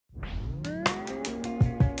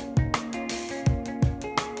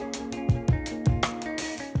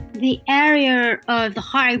the area of the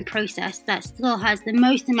hiring process that still has the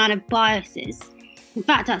most amount of biases. In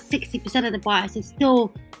fact, that 60% of the biases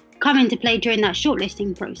still come into play during that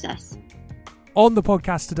shortlisting process. On the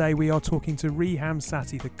podcast today, we are talking to Reham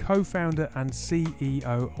Satty, the co-founder and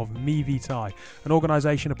CEO of MeVitae, an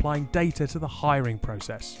organisation applying data to the hiring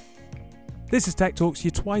process. This is Tech Talks,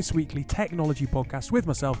 your twice-weekly technology podcast with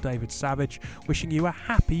myself, David Savage, wishing you a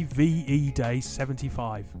happy VE Day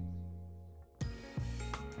 75.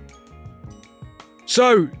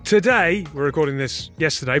 So today, we're recording this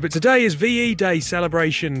yesterday, but today is VE Day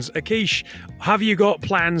celebrations. Akish, have you got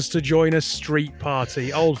plans to join a street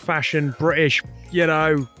party? Old-fashioned British,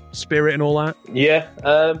 spirit and all that? Yeah,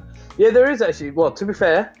 there is actually. Well, to be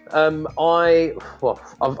fair, I've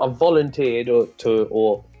volunteered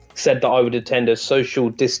or said that I would attend a social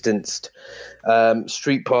distanced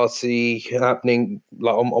street party happening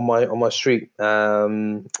like on my street.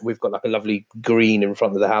 We've got like a lovely green in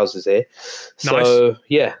front of the houses here. So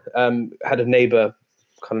nice. Had a neighbour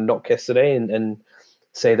kind of knock yesterday and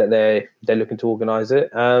say that they're looking to organise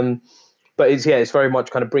it. But it's very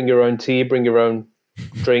much kind of bring your own tea, bring your own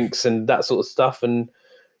drinks and that sort of stuff, and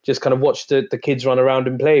just kind of watch the kids run around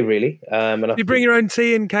and play, really. You bring your own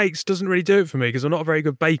tea and cakes doesn't really do it for me because I'm not a very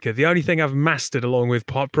good baker. The only thing I've mastered, along with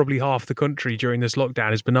probably half the country during this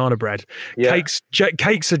lockdown, is banana bread. Yeah.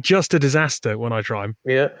 Cakes are just a disaster when I try them.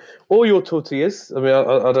 Yeah. Or your tortillas. I mean, I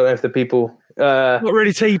don't know if the people... not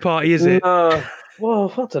really tea party, is it?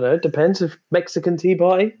 Well, I don't know. It depends. If Mexican tea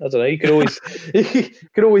party, I don't know. You could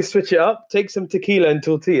always switch it up. Take some tequila and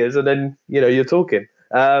tortillas, and then you're talking.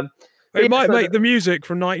 It might make the music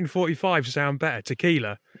from 1945 sound better.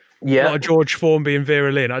 Tequila, yeah. Like George Formby and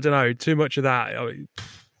Vera Lynn. I don't know. Too much of that.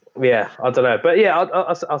 Yeah, I don't know, but yeah,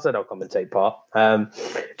 I said I'll come and take part.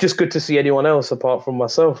 Just good to see anyone else apart from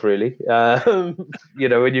myself, really. When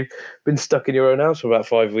you've been stuck in your own house for about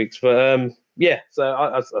 5 weeks, but so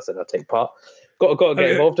I said I'll take part. Got to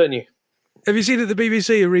get involved, don't you? Have you seen that the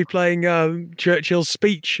BBC are replaying Churchill's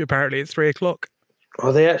speech apparently at 3:00?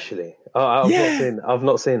 Are they actually? I've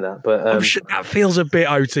not seen that, but I'm sure that feels a bit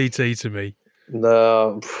OTT to me.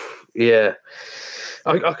 No, yeah.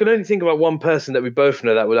 I can only think about one person that we both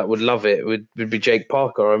know that would love it. Would be Jake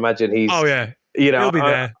Parker. I imagine he's. Oh yeah. He'll be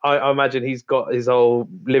there. I imagine he's got his whole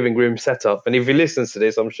living room set up, and if he listens to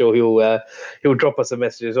this, I'm sure he'll drop us a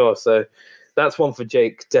message as well. So that's one for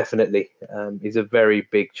Jake, definitely. He's a very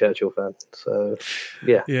big Churchill fan. So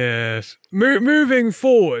yeah. Yes. Moving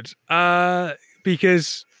forward,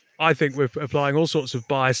 because I think we're applying all sorts of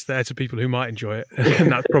bias there to people who might enjoy it,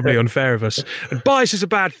 and that's probably unfair of us. And bias is a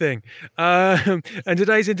bad thing. And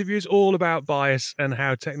today's interview is all about bias and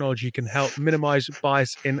how technology can help minimise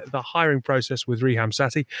bias in the hiring process with Reham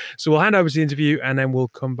Satty. So we'll hand over to the interview, and then we'll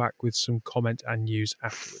come back with some comment and news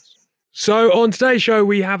afterwards. So on today's show,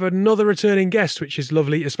 we have another returning guest, which is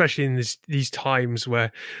lovely, especially in these times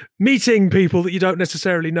where meeting people that you don't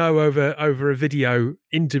necessarily know over a video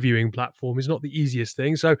interviewing platform is not the easiest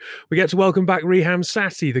thing. So we get to welcome back Reham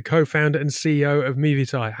Satty, the co-founder and CEO of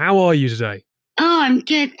MeVitae. How are you today? Oh, I'm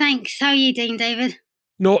good, thanks. How are you doing, David?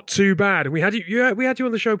 Not too bad. We had you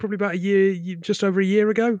on the show probably about just over a year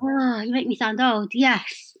ago. Oh, you make me sound old.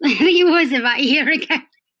 Yes, I think it was about a year ago.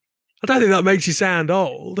 I don't think that makes you sound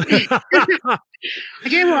old. Do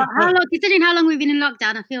you know what? Considering how long we've been in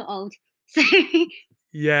lockdown, I feel old. So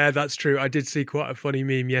yeah, that's true. I did see quite a funny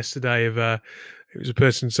meme yesterday of it was a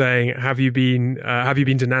person saying, "Have you been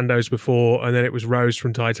to Nando's before?" And then it was Rose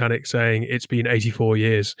from Titanic saying, "It's been 84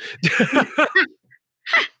 years," which I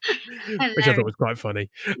thought was quite funny.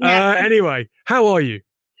 Yeah. Anyway, how are you?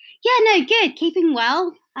 Yeah, no, good. Keeping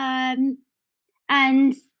well. And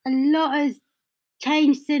a lot has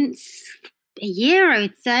changed since a year, I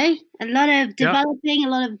would say. A lot of developing, a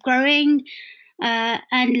lot of growing,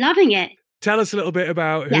 and loving it. Tell us a little bit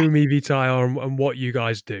about who MeVitae are and what you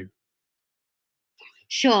guys do.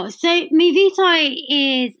 Sure. So MeVitae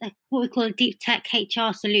is what we call a deep tech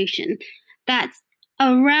HR solution that's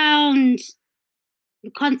around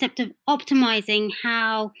the concept of optimizing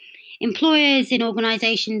how employers in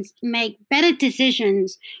organizations make better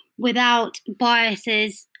decisions without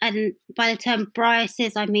biases. And by the term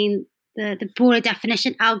biases, I mean the broader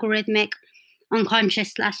definition, algorithmic,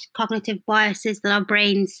 unconscious / cognitive biases that our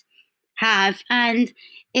brains have. And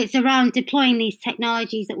it's around deploying these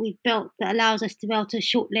technologies that we've built that allows us to be able to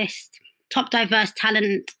shortlist top diverse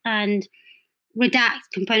talent and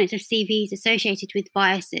redact components of CVs associated with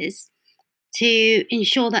biases to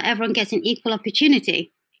ensure that everyone gets an equal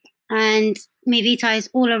opportunity. And MeVitae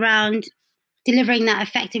is all around delivering that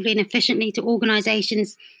effectively and efficiently to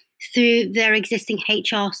organizations through their existing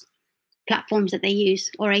HR platforms that they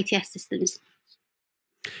use or ATS systems.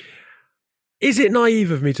 Is it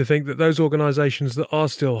naive of me to think that those organisations that are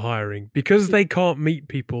still hiring, because they can't meet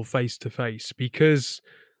people face to face, because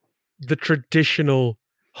the traditional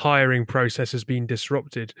hiring process has been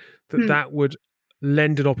disrupted, that would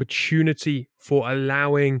lend an opportunity for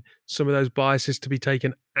allowing some of those biases to be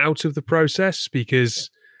taken out of the process,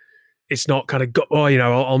 because it's not kind of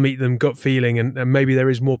I'll meet them gut feeling, and maybe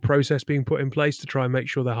there is more process being put in place to try and make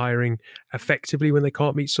sure they're hiring effectively when they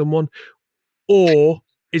can't meet someone? Or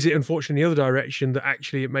is it unfortunately the other direction, that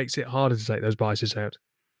actually it makes it harder to take those biases out?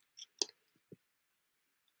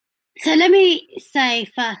 So let me say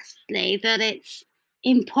firstly that it's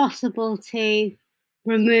impossible to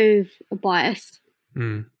remove a bias.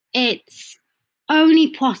 It's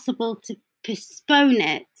only possible to postpone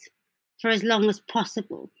it for as long as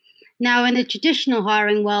possible. Now, in the traditional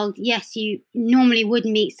hiring world, yes, you normally would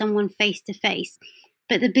meet someone face to face,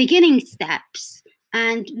 but the beginning steps,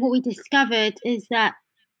 and what we discovered is that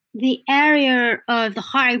the area of the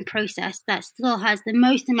hiring process that still has the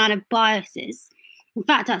most amount of biases, in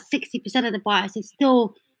fact, that 60% of the biases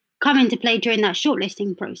still come into play during that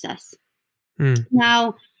shortlisting process.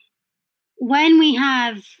 Now, when we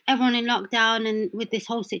have everyone in lockdown and with this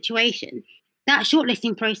whole situation, that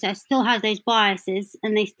shortlisting process still has those biases,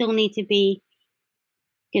 and they still need to be,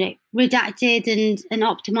 redacted and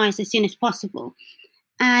optimized as soon as possible.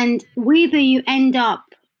 And whether you end up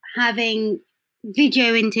having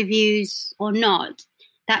video interviews or not,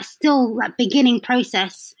 that beginning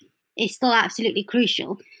process is still absolutely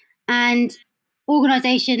crucial. And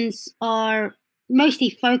organizations are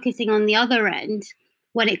mostly focusing on the other end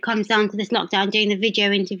when it comes down to this lockdown, doing the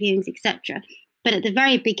video interviews, etc. But at the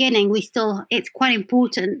very beginning, it's quite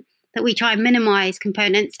important that we try and minimize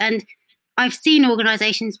components. And I've seen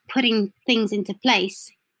organizations putting things into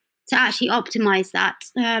place to actually optimize that.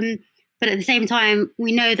 But at the same time,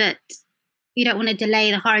 we know that you don't want to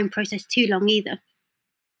delay the hiring process too long either.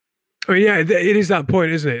 I mean, yeah, it is that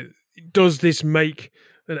point, isn't it? Does this make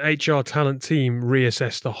an HR talent team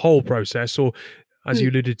reassess the whole process, or, as you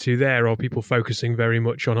alluded to there, are people focusing very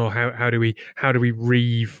much on how do we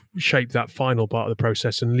reshape that final part of the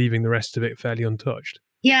process and leaving the rest of it fairly untouched?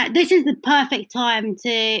 Yeah, this is the perfect time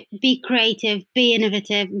to be creative, be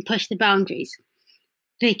innovative, and push the boundaries,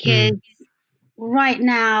 because right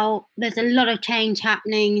now there's a lot of change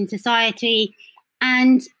happening in society,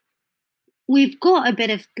 and we've got a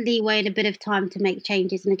bit of leeway and a bit of time to make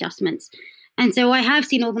changes and adjustments. And so I have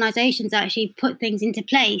seen organizations actually put things into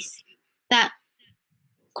place that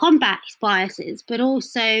combats biases, but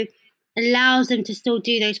also allows them to still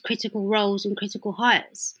do those critical roles and critical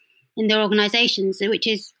hires in their organizations, which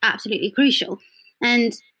is absolutely crucial.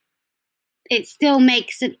 And it still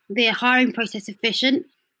makes the hiring process efficient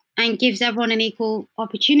and gives everyone an equal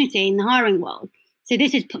opportunity in the hiring world. So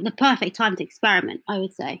this is the perfect time to experiment, I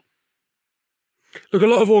would say. Look, a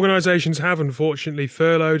lot of organisations have unfortunately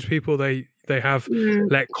furloughed people. They have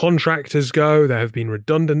let contractors go. There have been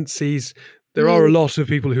redundancies. There are a lot of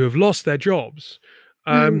people who have lost their jobs.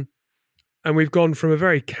 And we've gone from a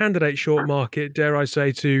very candidate short market, dare I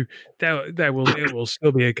say, to it will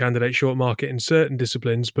still be a candidate short market in certain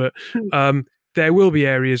disciplines, but there will be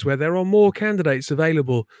areas where there are more candidates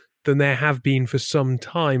available than there have been for some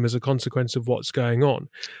time as a consequence of what's going on.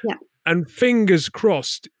 Yeah. And fingers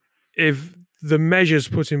crossed, if the measures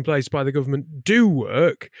put in place by the government do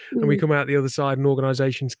work and we come out the other side and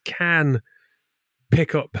organisations can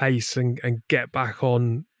pick up pace and get back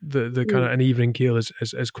on the kind of an even keel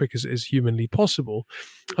as quick as is humanly possible,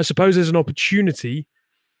 I suppose there's an opportunity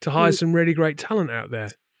to hire some really great talent out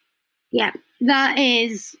there. Yeah, that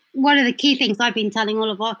is one of the key things I've been telling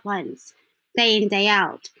all of our clients day in, day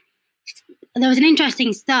out. There was an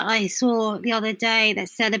interesting stat I saw the other day that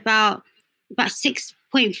said about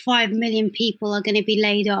 6.5 million people are going to be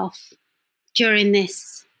laid off during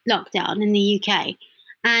this lockdown in the UK.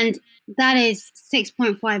 And that is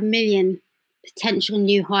 6.5 million potential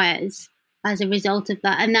new hires as a result of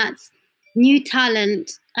that. And that's new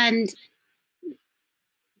talent. And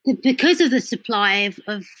because of the supply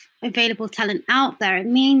of available talent out there, it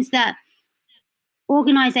means that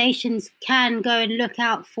organizations can go and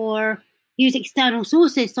use external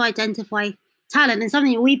sources to identify talent. And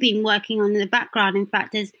something that we've been working on in the background, in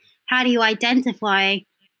fact, is how do you identify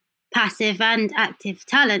passive and active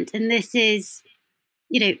talent? And this is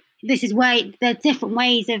where there are different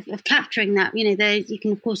ways of capturing that. You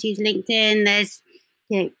can of course use LinkedIn. There's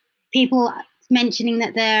people mentioning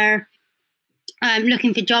that they're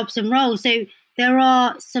looking for jobs and roles. So there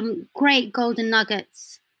are some great golden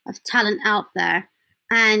nuggets of talent out there,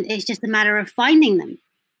 and it's just a matter of finding them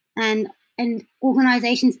and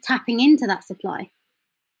organizations tapping into that supply.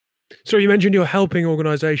 So you mentioned you're helping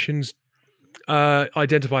organizations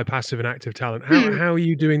identify passive and active talent? How are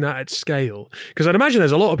you doing that at scale? Because I'd imagine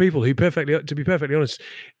there's a lot of people who, to be perfectly honest,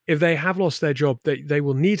 if they have lost their job, they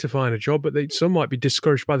will need to find a job, but some might be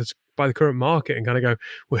discouraged by the current market and kind of go,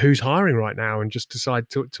 well, who's hiring right now? And just decide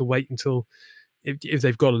to wait until, if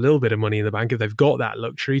they've got a little bit of money in the bank, if they've got that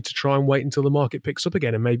luxury, to try and wait until the market picks up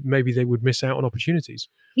again, and maybe they would miss out on opportunities.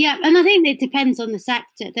 Yeah, and I think it depends on the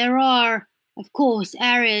sector. There are, of course,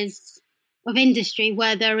 areas of industry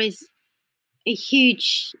where there is a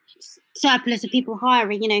huge surplus of people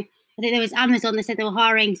hiring. I think there was Amazon that said they were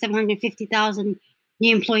hiring 750,000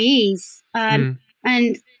 new employees. And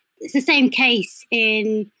it's the same case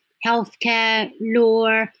in healthcare,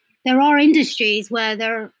 law. There are industries where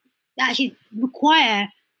they actually require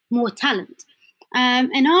more talent.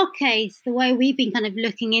 In our case, the way we've been kind of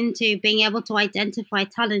looking into being able to identify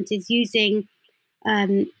talent is using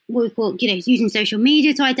what we call, using social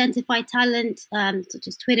media to identify talent, such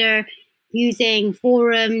as Twitter, using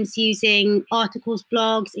forums, using articles,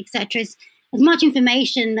 blogs, etc. As much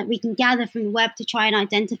information that we can gather from the web to try and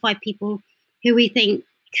identify people who we think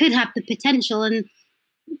could have the potential. And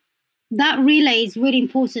that relay is really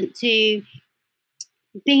important to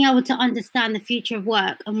being able to understand the future of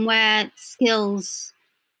work and where skills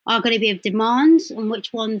are going to be of demand and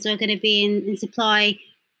which ones are going to be in supply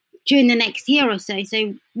during the next year or so.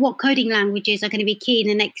 So what coding languages are going to be key in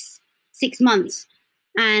the next 6 months,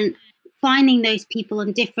 and finding those people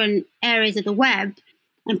in different areas of the web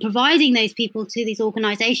and providing those people to these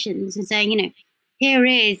organizations and saying, here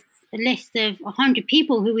is a list of 100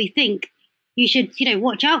 people who we think you should,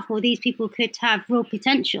 watch out for. These people could have real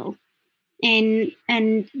potential and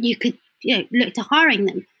you could, look to hiring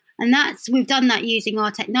them. And we've done that using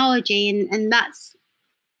our technology, and that's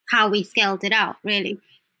how we scaled it out, really.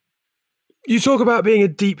 You talk about being a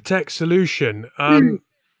deep tech solution.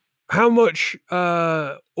 How much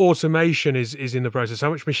automation is in the process? How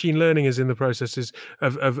much machine learning is in the processes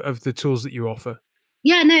of the tools that you offer?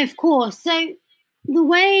 Yeah, no, of course. So the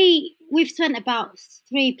way we've spent about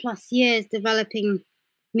 3+ years developing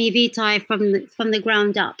MiVitae from the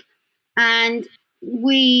ground up, and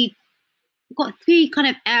we got 3 kind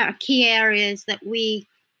of key areas that we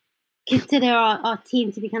consider our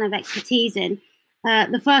team to be kind of expertise in.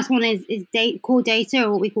 The first one is core data,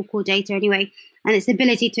 or what we call core data anyway, and its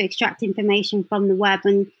ability to extract information from the web.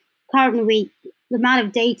 And currently, the amount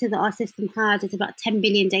of data that our system has is about 10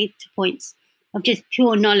 billion data points of just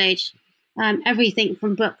pure knowledge, everything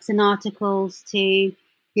from books and articles to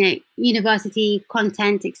university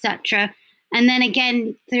content, etc. And then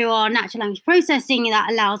again, through our natural language processing,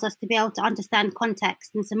 that allows us to be able to understand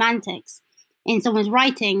context and semantics in someone's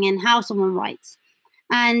writing and how someone writes.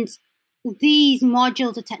 And these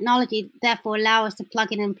modules of technology therefore allow us to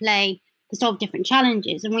plug in and play to solve different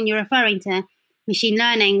challenges. And when you're referring to machine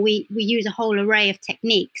learning, we use a whole array of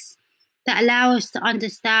techniques that allow us to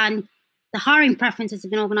understand the hiring preferences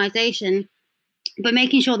of an organization, but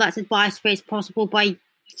making sure that's as bias-free as possible by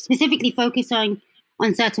specifically focusing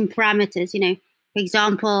on certain parameters. For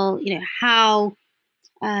example, how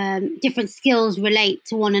different skills relate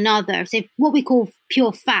to one another. So what we call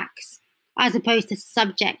pure facts, as opposed to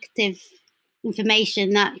subjective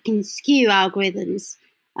information that can skew algorithms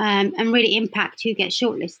and really impact who gets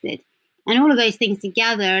shortlisted. And all of those things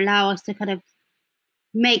together allow us to kind of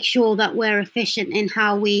make sure that we're efficient in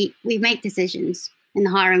how we make decisions in the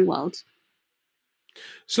hiring world.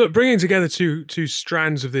 So bringing together two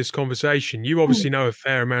strands of this conversation, you obviously know a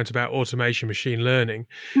fair amount about automation, machine learning.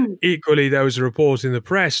 Equally, there was a report in the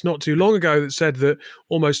press not too long ago that said that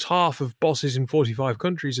almost half of bosses in 45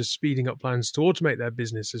 countries are speeding up plans to automate their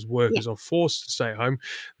business as workers are forced to stay at home.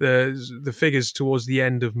 The figures towards the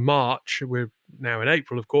end of March, we're now in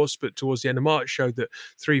April, of course, but towards the end of March showed that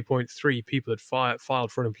 3.3 people had filed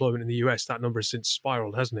for unemployment in the US. That number has since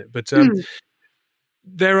spiraled, hasn't it? But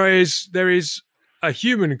there is a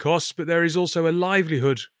human cost, but there is also a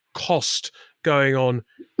livelihood cost going on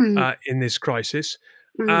in this crisis.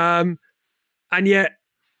 And yet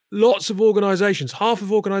lots of organizations, half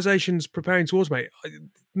of organizations preparing to automate,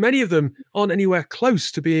 many of them aren't anywhere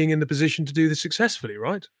close to being in the position to do this successfully,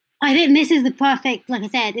 right? I think this is like I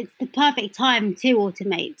said, it's the perfect time to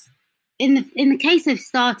automate. In the case of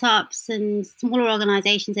startups and smaller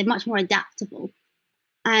organizations, they're much more adaptable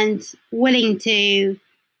and willing to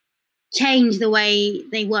change the way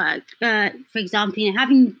they work. For example,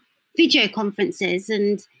 having video conferences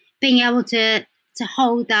and being able to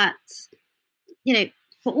hold that,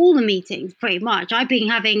 for all the meetings, pretty much. I've been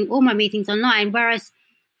having all my meetings online, whereas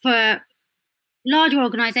for larger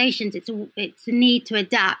organizations, it's a need to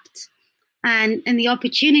adapt, and the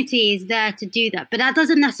opportunity is there to do that. But that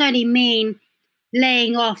doesn't necessarily mean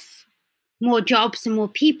laying off more jobs and more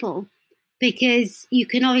people, because you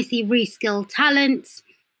can obviously reskill talent.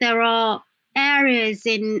 There are areas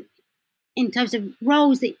in terms of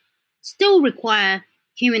roles that still require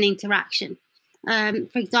human interaction.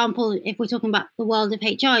 For example, if we're talking about the world of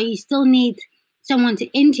HR, you still need someone to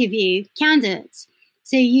interview candidates.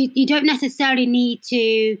 So you don't necessarily need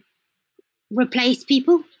to replace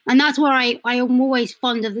people. And that's where I am always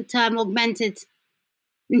fond of the term augmented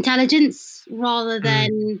intelligence rather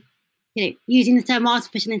than using the term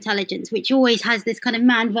artificial intelligence, which always has this kind of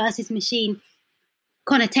man versus machine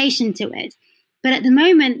connotation to it. But at the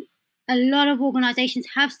moment, a lot of organizations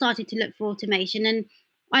have started to look for automation. And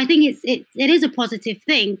I think it is a positive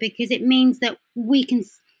thing, because it means that we can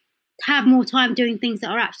have more time doing things that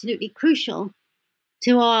are absolutely crucial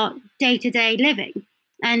to our day-to-day living,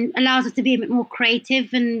 and allows us to be a bit more creative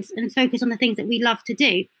and focus on the things that we love to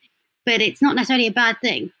do. But it's not necessarily a bad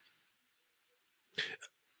thing.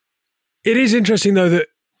 It is interesting, though, that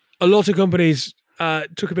a lot of companies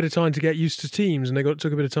took a bit of time to get used to Teams, and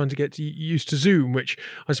took a bit of time to get used to Zoom, which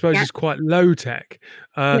I suppose is quite low tech.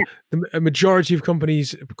 A majority of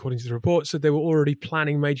companies, according to the report, said they were already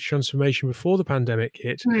planning major transformation before the pandemic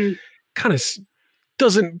hit. Kind of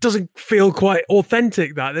doesn't feel quite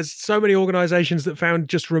authentic. That there's so many organizations that found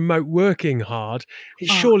just remote working hard.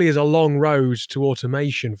 It surely is a long road to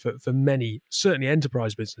automation for many, certainly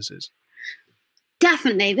enterprise businesses.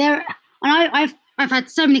 Definitely. I've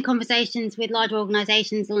had so many conversations with large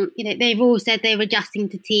organizations, and they've all said they're adjusting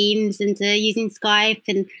to Teams and to using Skype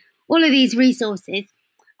and all of these resources.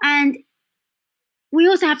 And we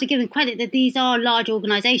also have to give them credit that these are large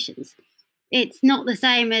organizations. It's not the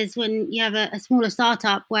same as when you have a smaller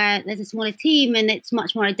startup where there's a smaller team and it's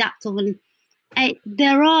much more adaptable. And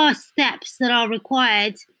there are steps that are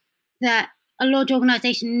required that a large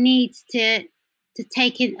organization needs to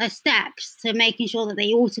take in steps to making sure that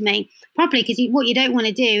they automate properly, because what you don't want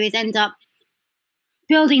to do is end up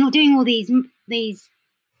building or doing all these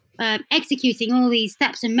executing all these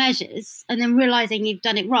steps and measures and then realizing you've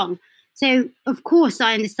done it wrong. So of course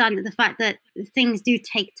I understand that the fact that things do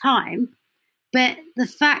take time, but the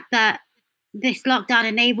fact that this lockdown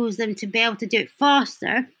enables them to be able to do it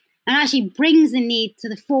faster and actually brings the need to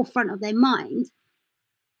the forefront of their mind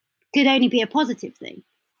could only be a positive thing.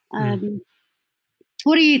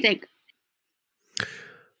 What do you think?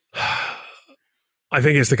 I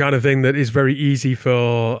think it's the kind of thing that is very easy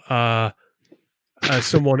for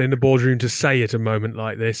someone in the boardroom to say at a moment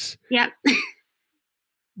like this. Yeah.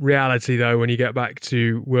 Reality, though, when you get back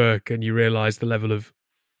to work and you realise the level of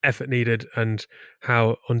effort needed and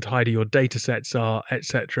how untidy your data sets are, et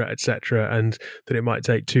cetera, and that it might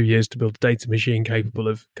take 2 years to build a data machine capable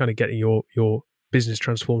of kind of getting your business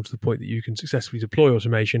transformed to the point that you can successfully deploy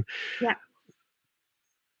automation. Yeah.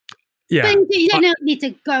 Yeah, but you don't need to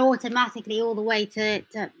go automatically all the way to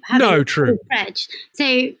have true. Stretch.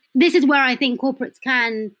 So this is where I think corporates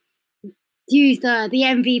can use the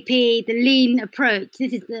MVP, the lean approach.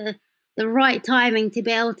 This is the right timing to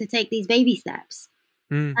be able to take these baby steps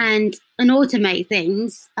and automate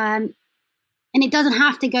things. And it doesn't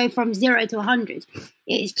have to go from 0 to 100.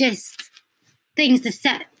 It's just things to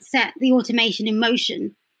set the automation in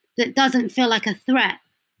motion that doesn't feel like a threat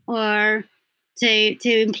or to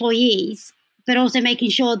employees, but also making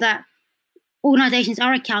sure that organizations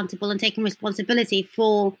are accountable and taking responsibility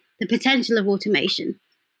for the potential of automation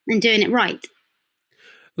and doing it right.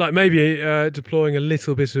 Like maybe deploying a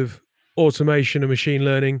little bit of automation and machine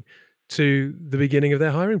learning to the beginning of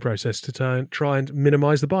their hiring process to try and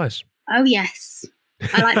minimize the bias. Oh, yes.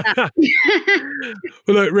 I like that.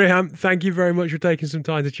 Well, look, Reham, thank you very much for taking some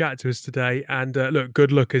time to chat to us today. And look,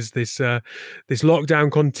 good luck as this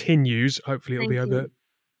lockdown continues. Hopefully it'll be over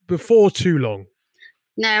before too long.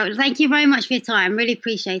 No, thank you very much for your time. Really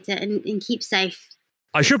appreciate it, and keep safe.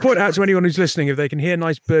 I should point out to anyone who's listening, if they can hear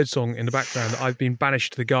nice birdsong in the background, that I've been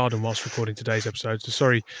banished to the garden whilst recording today's episode. So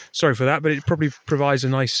sorry for that, but it probably provides a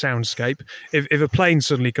nice soundscape. If a plane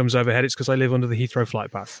suddenly comes overhead, it's because I live under the Heathrow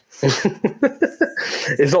flight path.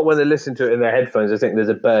 It's not when they listen to it in their headphones. I think there's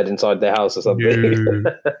a bird inside their house or something.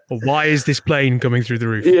 Why is this plane coming through the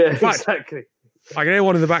roof? Yeah, exactly. I can hear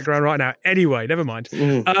one in the background right now. Anyway, never mind.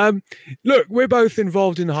 Look, we're both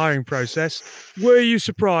involved in the hiring process. Were you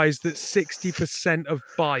surprised that 60% of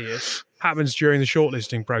bias happens during the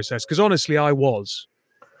shortlisting process? Because honestly, I was.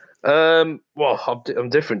 Well, I'm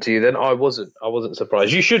different to you then. I wasn't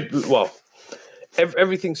surprised. You should. Well,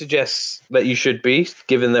 everything suggests that you should be,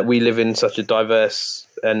 given that we live in such a diverse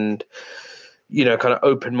and kind of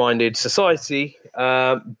open-minded society.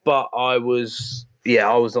 But I was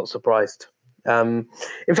not surprised. In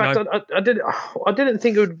fact, I didn't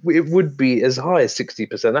think it would be as high as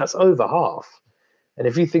 60%. That's over half. And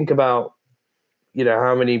if you think about,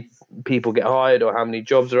 how many people get hired or how many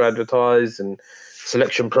jobs are advertised and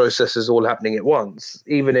selection processes all happening at once,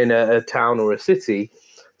 even in a town or a city,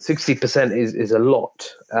 60% is a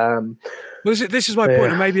lot. Well, this is my point,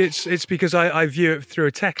 and maybe it's because I view it through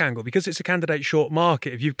a tech angle, because it's a candidate short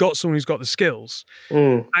market. If you've got someone who's got the skills,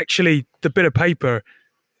 actually the bit of paper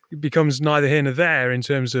becomes neither here nor there in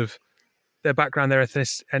terms of their background, their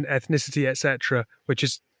ethnicity, etc., which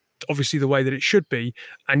is obviously the way that it should be,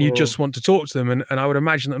 and you just want to talk to them, and I would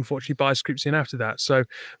imagine that unfortunately bias creeps in after that. So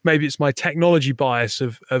maybe it's my technology bias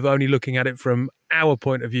of only looking at it from our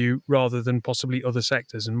point of view rather than possibly other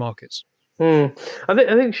sectors and markets. I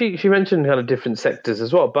think she mentioned kind of different sectors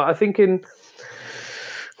as well, but I think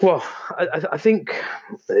I think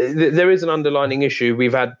there is an underlining issue.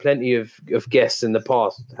 We've had plenty of guests in the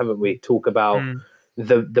past, haven't we, talk about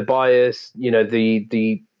the bias,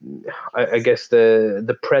 I guess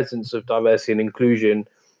the presence of diversity and inclusion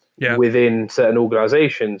within certain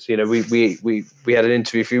organizations. We had an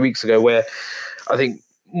interview a few weeks ago where I think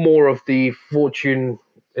more of the Fortune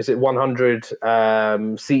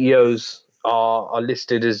 100 CEOs are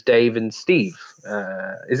listed as Dave and Steve.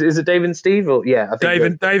 Is it Dave and Steve? Or I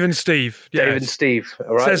think Dave and Steve. Yes. Dave and Steve.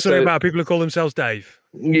 All right. Says something about people who call themselves Dave.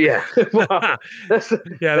 Yeah. Well, let's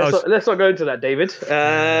not go into that, David.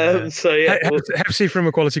 Hepsi from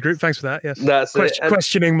Equality Group. Thanks for that. Yes. That's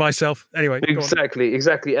questioning myself. Anyway.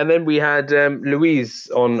 Exactly. And then we had Louise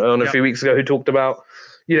on a few weeks ago who talked about,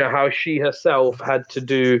 how she herself had to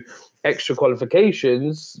do extra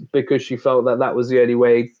qualifications because she felt that was the only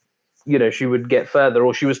way, she would get further,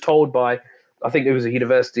 or she was told by, I think it was a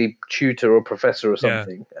university tutor or professor or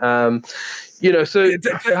something. So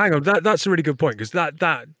hang on, that's a really good point, because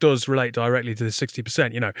that does relate directly to the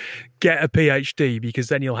 60%. Get a PhD, because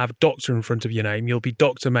then you'll have doctor in front of your name. You'll be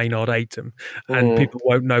Dr. Maynard Aitum, and people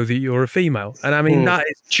won't know that you're a female. And I mean, that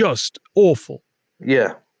is just awful.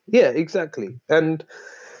 Yeah, exactly. And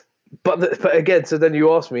but again, so then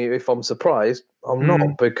you ask me if I'm surprised. I'm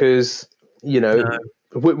not, because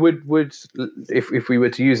would if we were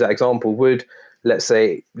to use that example, would, let's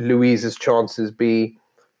say, Louise's chances be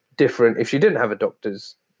different if she didn't have a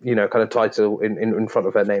doctor's kind of title in front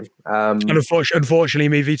of her name? And unfortunately,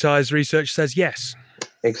 Me Vitae's research says yes.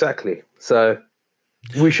 Exactly. So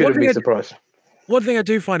we shouldn't be surprised. One thing I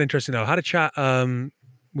do find interesting, though, I had a chat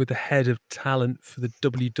with the head of talent for the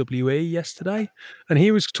WWE yesterday, and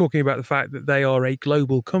he was talking about the fact that they are a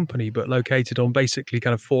global company but located on basically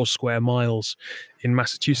kind of 4 square miles in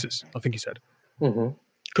Massachusetts, I think he said.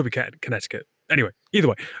 Could be Connecticut. Anyway, either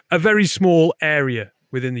way, a very small area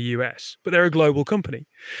within the US, but they're a global company.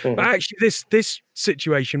 But actually this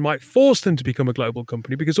situation might force them to become a global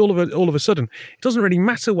company, because all of a sudden it doesn't really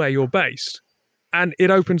matter where you're based, and it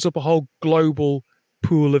opens up a whole global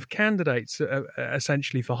pool of candidates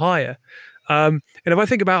essentially for hire. And if I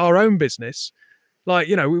think about our own business, like,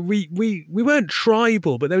 we weren't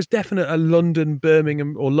tribal, but there was definitely a London,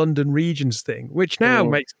 Birmingham or London regions thing, which now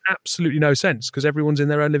makes absolutely no sense because everyone's in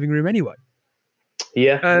their own living room anyway.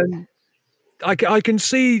 Yeah. I can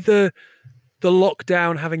see the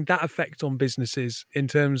lockdown having that effect on businesses in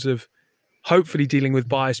terms of hopefully dealing with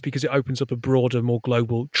bias, because it opens up a broader, more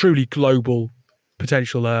global, truly global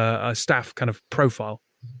potential staff kind of profile.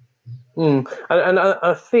 And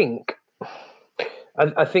I think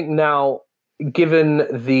now, given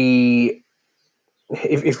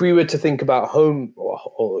if we were to think about home,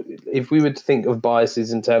 or if we were to think of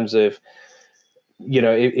biases in terms of,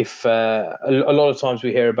 if a lot of times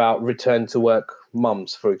we hear about return to work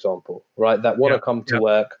mums, for example, right, that want to come to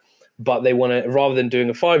work, but they want to, rather than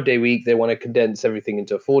doing a 5-day week, they want to condense everything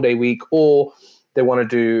into a 4-day week, or they want to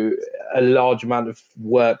do a large amount of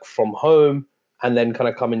work from home and then kind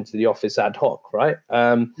of come into the office ad hoc, right?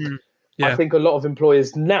 I think a lot of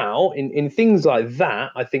employers now, in things like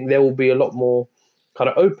that, I think there will be a lot more kind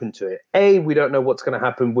of open to it. We don't know what's going to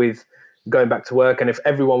happen with going back to work, and if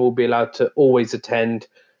everyone will be allowed to always attend,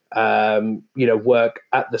 work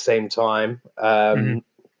at the same time,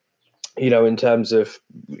 in terms of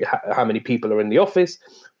how many people are in the office,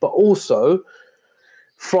 but also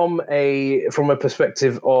from a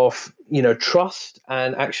perspective of trust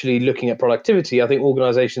and actually looking at productivity. I think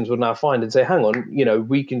organizations will now find and say, hang on,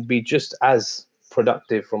 we can be just as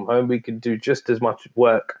productive from home, we can do just as much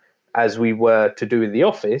work as we were to do in the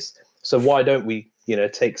office, so why don't we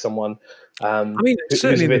take someone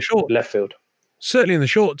certainly in the short left field. Certainly in the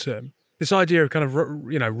short term, this idea of kind of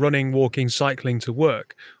running, walking, cycling to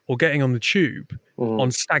work, or getting on the tube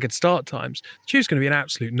on staggered start times, the tube's going to be an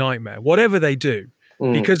absolute nightmare whatever they do.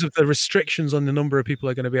 because of the restrictions on the number of people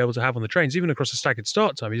they're going to be able to have on the trains, even across a staggered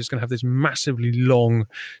start time. You're just going to have this massively long,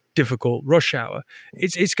 difficult rush hour.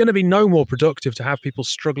 It's going to be no more productive to have people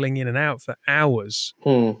struggling in and out for hours.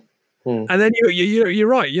 And then you're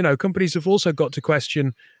right. You know, companies have also got to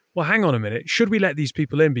question, well, hang on a minute. Should we let these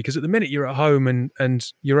people in? Because at the minute you're at home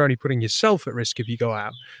and you're only putting yourself at risk if you go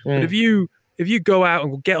out. But if you go out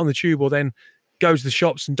and get on the tube or then go to the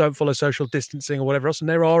shops and don't follow social distancing or whatever else, and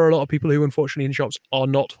there are a lot of people who, unfortunately, in shops are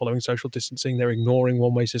not following social distancing. They're ignoring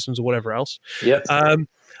one-way systems or whatever else. Yes.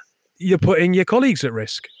 You're putting your colleagues at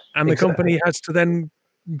risk, and the company has to then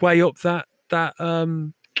weigh up that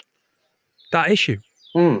issue.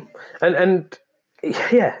 And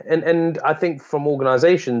I think from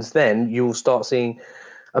organizations, then you'll start seeing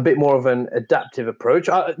a bit more of an adaptive approach.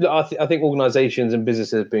 I think organizations and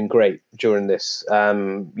businesses have been great during this.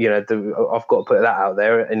 I've got to put that out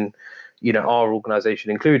there, and our organization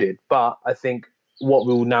included. But I think what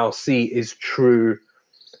we will now see is true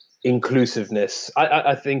inclusiveness.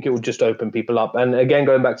 I think it will just open people up. And again,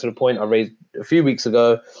 going back to the point I raised a few weeks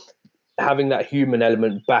ago, having that human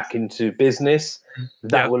element back into business,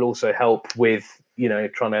 that will also help with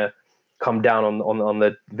trying to come down on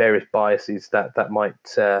the various biases that might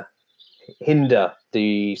hinder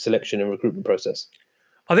the selection and recruitment process.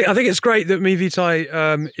 I think it's great that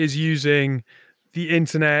MeVitae is using the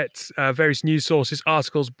internet, various news sources,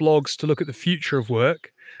 articles, blogs to look at the future of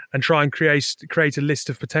work and try and create a list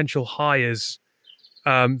of potential hires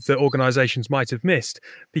that organisations might have missed.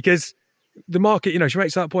 Because the market, she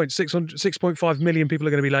makes that point, 6.5 million people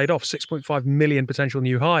are going to be laid off, 6.5 million potential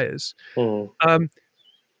new hires.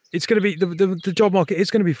 It's going to be the job market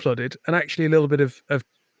is going to be flooded, and actually a little bit of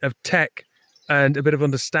tech and a bit of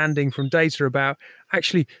understanding from data about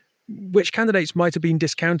actually which candidates might have been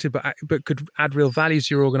discounted but could add real value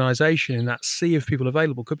to your organisation in that sea of people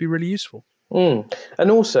available could be really useful.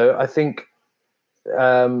 And also, I think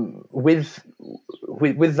with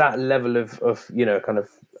that level of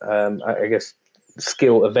I guess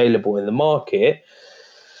skill available in the market,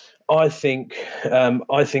 I think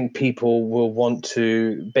people will want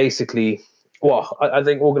to basically. Well, I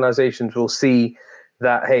think organisations will see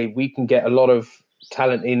that, hey, we can get a lot of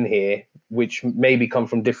talent in here, which maybe come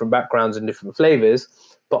from different backgrounds and different flavours,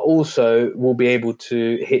 but also will be able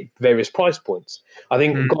to hit various price points. I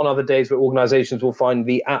think gone are the days where organisations will find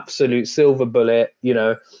the absolute silver bullet.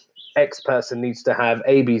 X person needs to have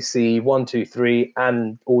ABC 1, 2, 3,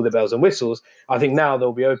 and all the bells and whistles. I think now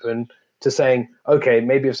they'll be open to saying, okay,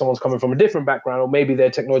 maybe if someone's coming from a different background, or maybe their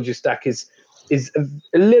technology stack is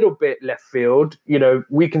a little bit left field,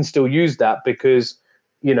 we can still use that because,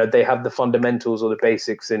 they have the fundamentals or the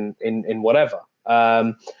basics in whatever.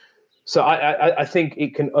 So I think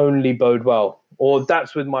it can only bode well, or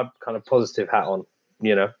that's with my kind of positive hat on,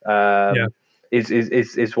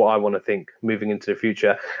 is what I want to think moving into the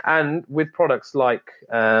future. And with products like,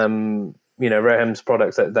 Roham's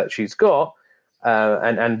products that she's got,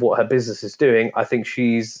 and what her business is doing, I think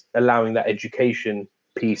she's allowing that education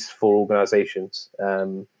piece for organizations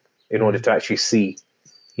in order to actually see,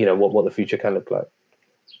 what the future can look like.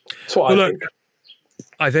 That's what I think.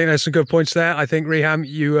 I think there's some good points there. I think, Reham,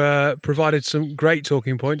 you provided some great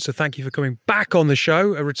talking points. So thank you for coming back on the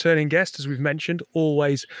show, a returning guest, as we've mentioned.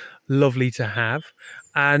 Always lovely to have.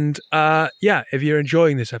 And if you're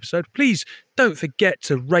enjoying this episode, please don't forget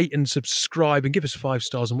to rate and subscribe and give us 5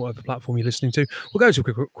 stars on whatever platform you're listening to. We'll go to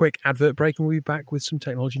a quick advert break and we'll be back with some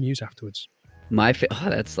technology news afterwards.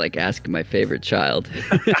 That's like asking my favorite child.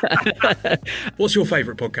 What's your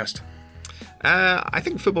favourite podcast? I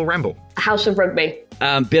think Football Ramble. House of Rugby.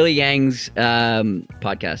 Billy Yang's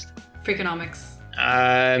podcast.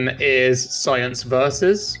 Freakonomics. Is Science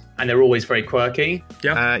Versus, and they're always very quirky.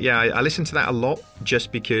 I listen to that a lot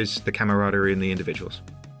just because the camaraderie and the individuals.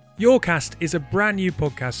 Yourcast is a brand new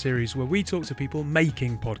podcast series where we talk to people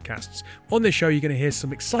making podcasts. On this show, you're going to hear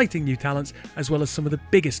some exciting new talents as well as some of the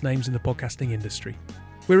biggest names in the podcasting industry.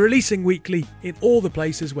 We're releasing weekly in all the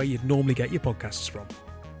places where you'd normally get your podcasts from.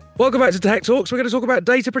 Welcome back to Tech Talks. We're going to talk about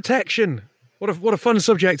data protection. What a fun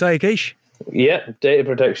subject, Kish? Yeah, data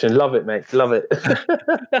protection. Love it, mate. Love it.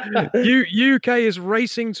 UK is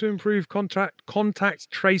racing to improve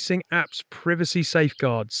contact tracing apps' privacy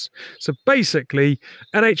safeguards. So basically,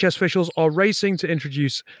 NHS officials are racing to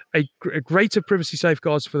introduce a greater privacy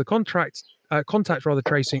safeguards for the contact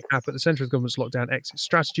tracing app at the centre of the government's lockdown exit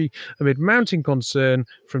strategy amid mounting concern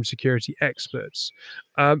from security experts.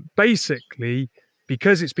 Basically,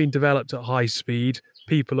 because it's been developed at high speed,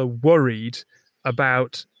 people are worried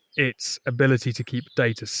about its ability to keep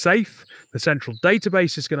data safe. The central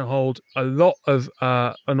database is going to hold a lot of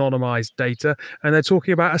anonymized data, and they're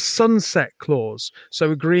talking about a sunset clause,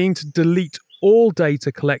 so agreeing to delete all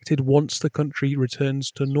data collected once the country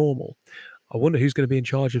returns to normal. I wonder who's going to be in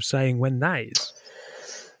charge of saying when that is.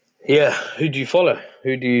 Yeah, who do you follow?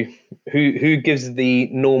 Who gives the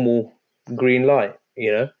normal green light?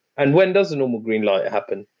 And when does the normal green light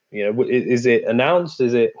happen? Is it announced?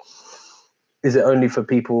 Is it only for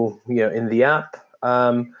people in the app?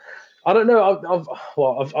 I don't know.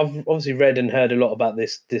 I've obviously read and heard a lot about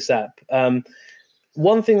this app.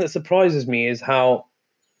 One thing that surprises me is how,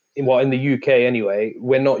 in the UK anyway,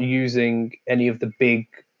 we're not using any of the big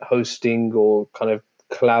hosting or kind of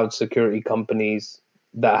cloud security companies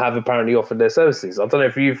that have apparently offered their services. I don't know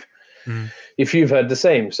if you've heard the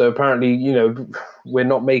same. So apparently, we're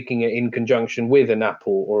not making it in conjunction with an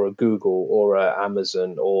Apple or a Google or a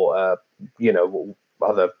Amazon or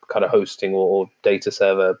other kind of hosting or data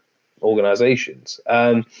server organizations.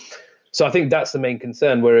 So I think that's the main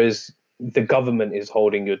concern. Whereas the government is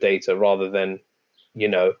holding your data rather than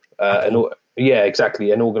an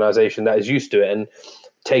organization that is used to it, and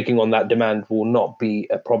taking on that demand will not be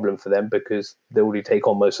a problem for them because they already take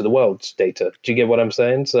on most of the world's data. Do you get what I'm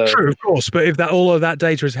saying? So true, of course. But if all of that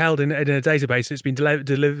data is held in a database, and it's been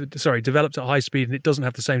developed at high speed, and it doesn't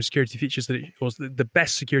have the same security features the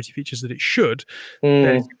best security features that it should, then it's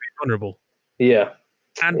going to be vulnerable. Yeah,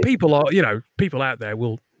 and people out there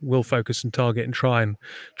will focus and target and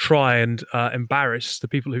try and embarrass the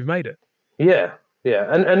people who've made it. Yeah.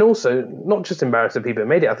 Yeah, and also not just embarrass the people who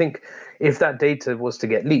made it. I think if that data was to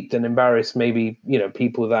get leaked and embarrass maybe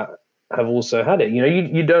people that have also had it,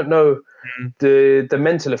 you don't know the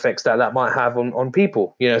mental effects that might have on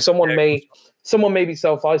people. Someone may be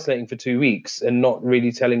self-isolating for 2 weeks and not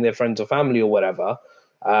really telling their friends or family or whatever,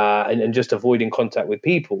 and just avoiding contact with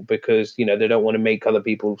people because they don't want to make other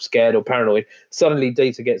people scared or paranoid. Suddenly,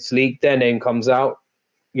 data gets leaked, their name comes out.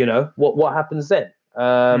 What happens then?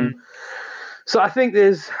 So I think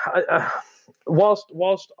there's,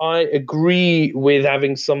 whilst I agree with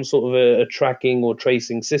having some sort of a tracking or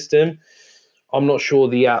tracing system, I'm not sure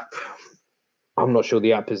the app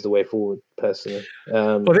is the way forward, personally.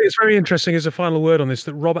 I think it's very interesting as a final word on this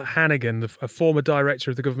that Robert Hannigan, a former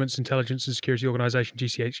director of the government's intelligence and security organisation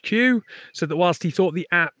GCHQ, said that whilst he thought the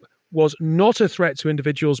app was not a threat to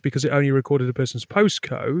individuals because it only recorded a person's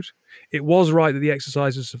postcode, it was right that the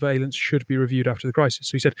exercise of surveillance should be reviewed after the crisis.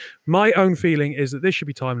 So he said, my own feeling is that this should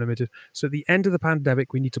be time limited. So at the end of the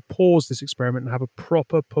pandemic, we need to pause this experiment and have a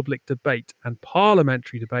proper public debate and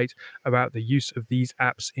parliamentary debate about the use of these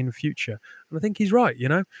apps in future. And I think he's right.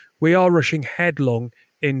 We are rushing headlong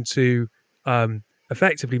into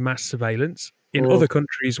effectively mass surveillance. In other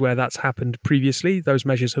countries where that's happened previously, those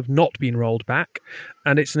measures have not been rolled back,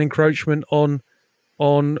 and it's an encroachment on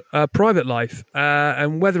private life.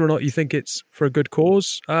 And whether or not you think it's for a good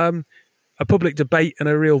cause, a public debate and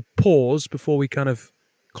a real pause before we kind of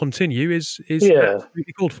continue is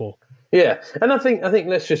absolutely called for. Yeah, and I think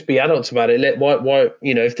let's just be adults about it. Why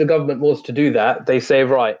if the government wants to do that, they say,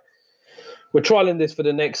 right, we're trialing this for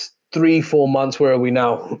the next 3-4 months. Where are we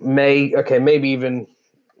now? Maybe even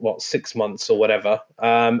 6 months or whatever,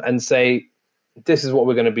 and say, this is what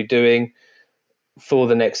we're going to be doing for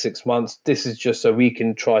the next 6 months. This is just so we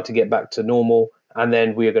can try to get back to normal. And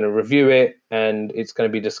then we are going to review it and it's going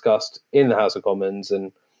to be discussed in the House of Commons.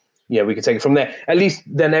 And we can take it from there. At least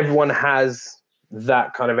then everyone has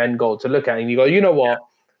that kind of end goal to look at. And you go, you know what,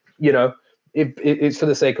 it's for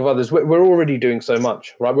the sake of others. We're already doing so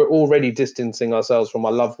much, right? We're already distancing ourselves from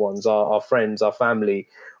our loved ones, our friends, our family,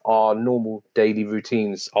 our normal daily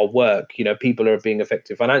routines, our work. People are being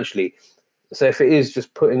affected financially. So if it is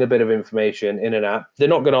just putting a bit of information in an app, they're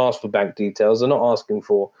not going to ask for bank details. They're not asking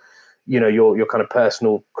for, your kind of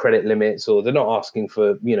personal credit limits, or they're not asking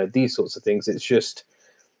for, these sorts of things. It's just,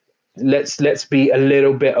 let's be a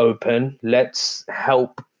little bit open. Let's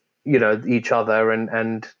help, each other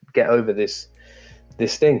and get over this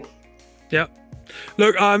thing. Yeah.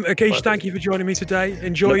 Look, Akish, thank you for joining me today.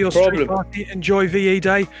 Enjoy your street party. Enjoy VE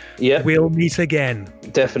Day. Yeah. We'll meet again.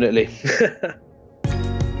 Definitely.